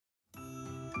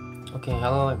Okay,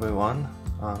 hello everyone.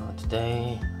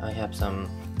 Today I have some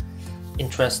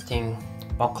interesting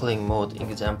buckling mode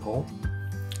example.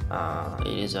 It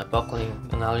is a buckling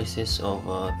analysis of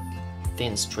a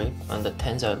thin strip under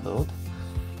tensile load.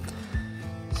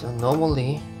 So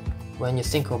normally when you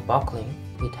think of buckling,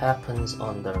 it happens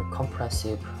under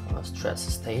compressive stress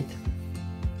state,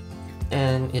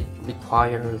 and it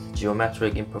requires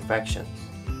geometric imperfections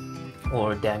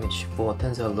or damage for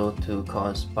tensile load to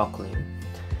cause buckling.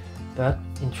 But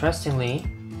interestingly,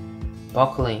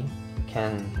 buckling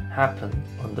can happen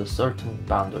under certain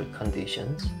boundary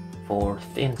conditions for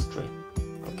thin strip.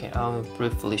 Okay, I'll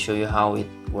briefly show you how it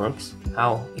works,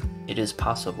 how it is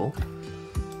possible.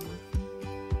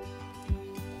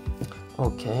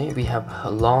 Okay, we have a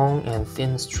long and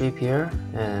thin strip here,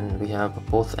 and we have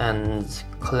both ends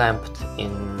clamped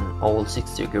in all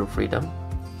 6-degree freedom.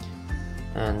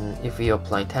 And if we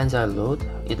apply tensile load,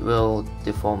 it will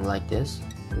deform like this.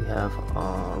 We have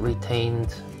a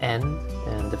retained end,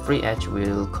 and the free edge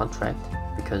will contract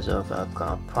because of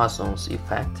a Poisson's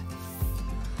effect.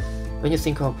 When you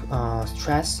think of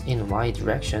stress in y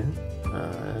direction,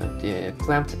 the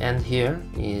clamped end here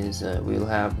will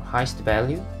have highest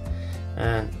value,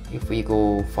 and if we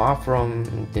go far from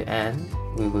the end,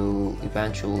 we will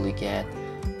eventually get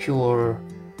pure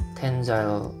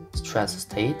tensile stress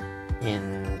state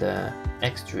in the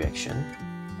x direction.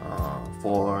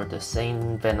 For the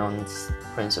Saint Venant's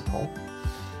principle.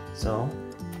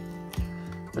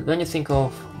 But when you think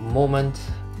of moment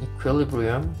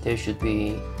equilibrium,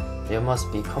 there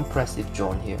must be compressive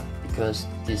zone here, because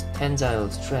this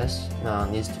tensile stress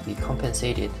needs to be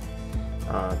compensated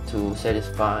to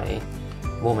satisfy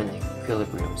moment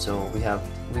equilibrium. So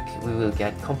we will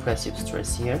get compressive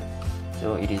stress here.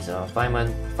 So it is a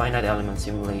finite element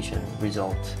simulation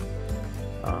result.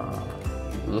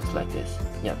 It looks like this.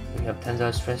 Yep, we have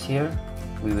tensile stress here,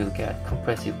 we will get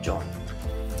compressive zone.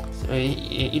 So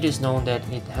it is known that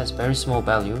it has very small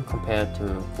value compared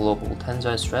to global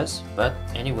tensile stress, but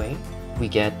anyway, we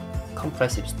get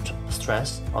compressive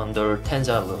stress under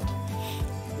tensile load.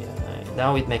 Yeah,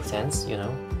 now it makes sense, you know.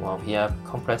 When we have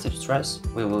compressive stress,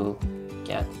 we will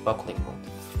get buckling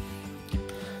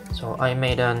mode. So I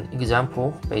made an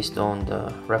example based on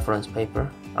the reference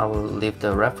paper. I will leave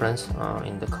the reference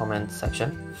in the comment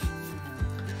section.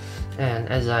 And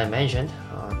as I mentioned,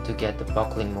 to get the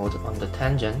buckling mode on the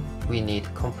tangent, we need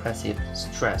compressive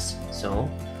stress. So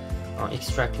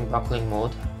extracting buckling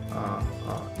mode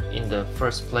in the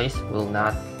first place will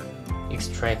not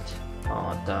extract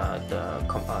the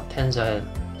tensile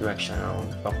directional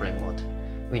buckling mode.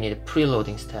 We need a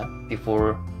preloading step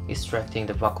before extracting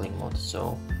the buckling mode.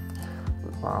 So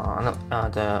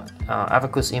the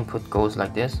Abaqus input goes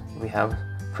like this. We have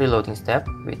preloading step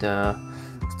with the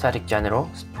static general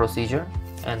procedure,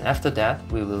 and after that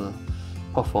we will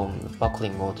perform the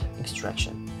buckling mode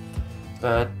extraction.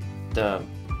 But the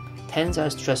tensile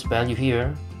stress value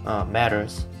here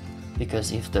matters,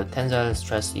 because if the tensile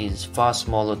stress is far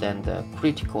smaller than the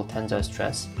critical tensile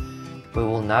stress, we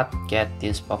will not get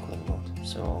this buckling mode.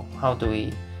 So how do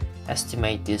we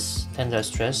estimate this tensile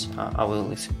stress? I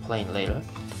will explain later.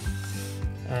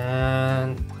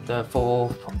 And for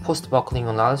post-buckling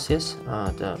analysis,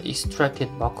 the extracted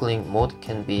buckling mode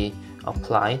can be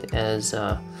applied as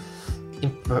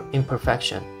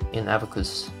imperfection in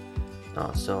Abaqus.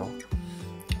 So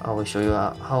I will show you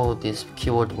how this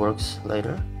keyword works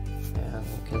later, and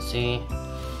you can see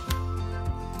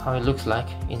how it looks like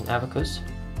in Abaqus.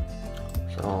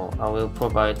 So I will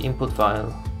provide input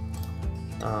file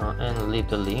and leave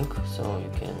the link, so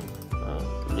you can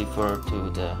refer to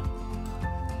the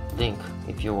link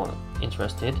if you are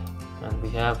interested. And we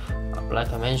have,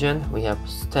 like I mentioned, we have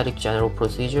static general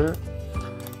procedure,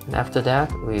 and after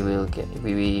that we will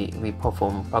we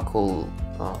perform buckle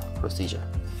procedure.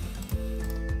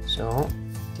 So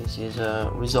this is a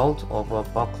result of a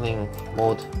buckling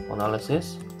mode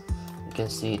analysis. You can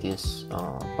see this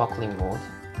buckling mode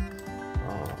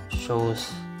shows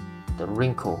the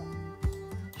wrinkle,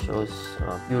 shows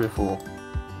a beautiful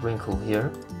wrinkle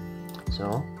here.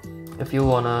 So if you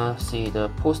wanna see the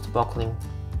post-buckling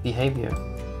behavior,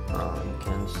 you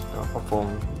can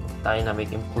perform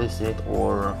dynamic implicit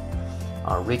or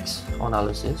RIX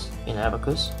analysis in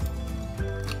Abaqus.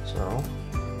 So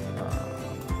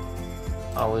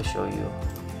I will show you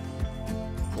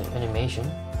the animation.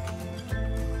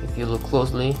 If you look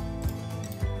closely,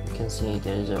 you can see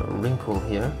there is a wrinkle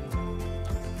here.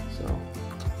 So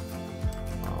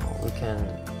we can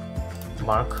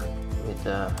mark with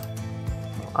the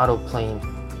auto plane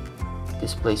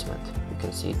displacement. You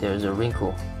can see there's a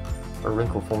wrinkle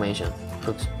formation.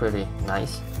 Looks pretty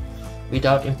nice.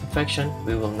 Without imperfection,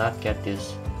 we will not get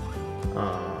this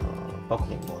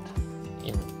buckling mode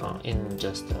in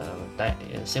just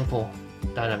a simple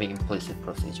dynamic implicit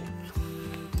procedure.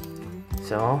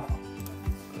 So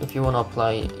if you want to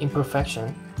apply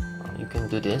imperfection, you can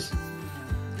do this.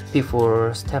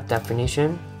 Before step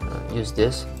definition, use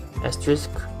this asterisk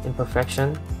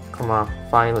imperfection, comma,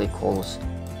 file equals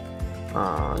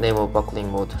name of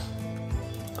buckling mode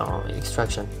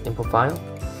extraction info file,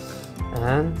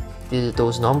 and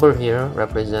those number here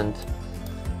represent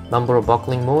number of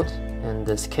buckling mode and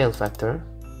the scale factor.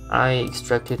 I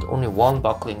extracted only one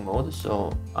buckling mode,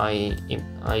 so I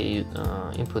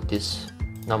input this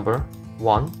number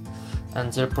 1,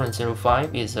 and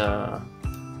 0.05 is the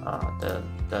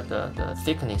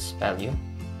thickness value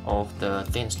of the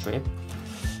thin strip.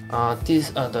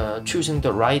 Choosing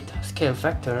the right scale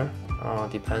factor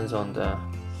depends on the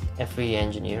FE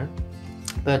engineer,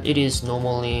 but it is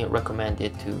normally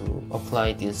recommended to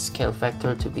apply this scale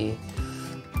factor to be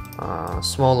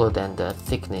smaller than the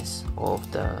thickness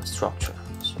of the structure.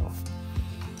 So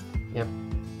yep,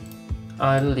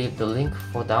 I'll leave the link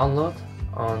for download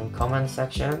on comment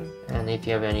section, and if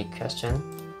you have any question,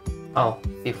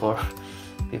 before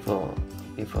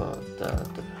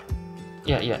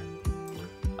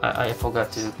I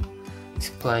forgot to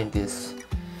explain this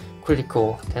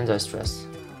critical tensile stress.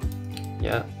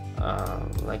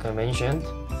 Like I mentioned,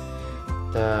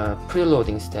 the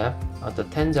preloading step, the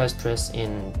tensile stress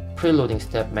in preloading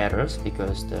step matters,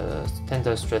 because the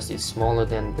tensile stress is smaller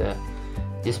than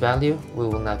this value, we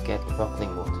will not get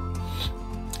buckling mode.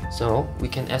 So we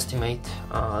can estimate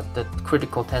the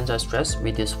critical tensile stress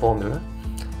with this formula.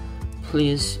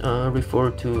 Please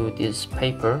refer to this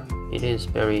paper. It is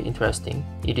very interesting.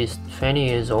 It is 20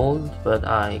 years old, but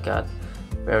I got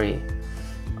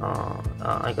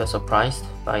surprised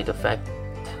by the fact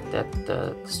that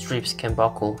the strips can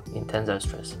buckle in tensile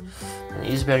stress. And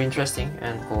it is very interesting,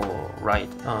 and go read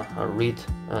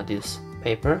this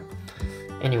paper.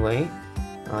 Anyway,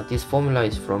 this formula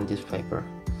is from this paper.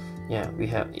 We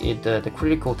have it. The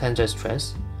critical tensile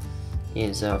stress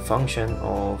is a function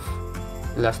of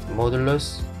elastic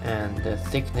modulus and the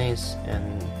thickness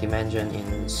and dimension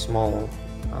in small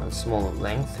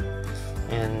length,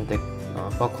 and the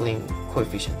buckling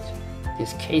coefficient.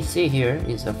 This Kc here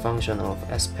is a function of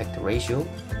aspect ratio.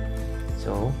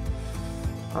 So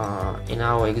in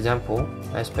our example,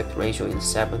 aspect ratio is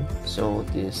 7, so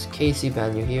this Kc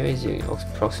value here is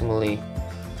approximately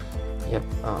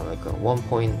like a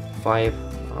 1.5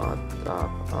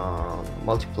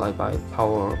 multiplied by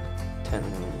power 10⁵.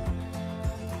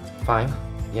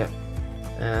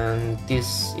 And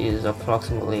this is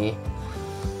approximately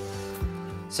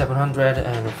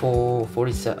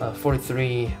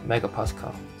 743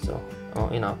 megapascal. So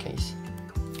in our case,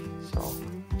 so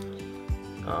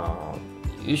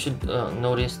you should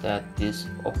notice that this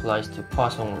applies to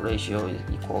Poisson ratio is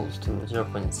equals to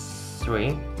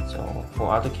 0.3. So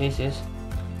for other cases,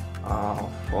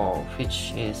 for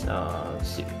which is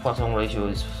Poisson ratio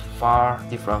is far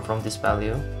different from this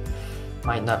value,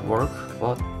 might not work,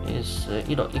 but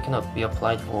it cannot be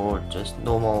applied for just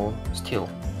normal steel.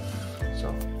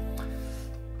 So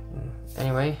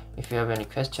anyway, if you have any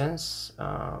questions,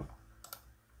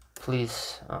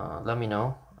 please let me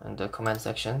know in the comment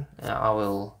section, and I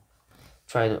will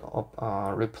try to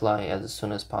reply as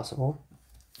soon as possible.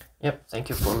 Thank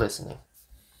you for listening.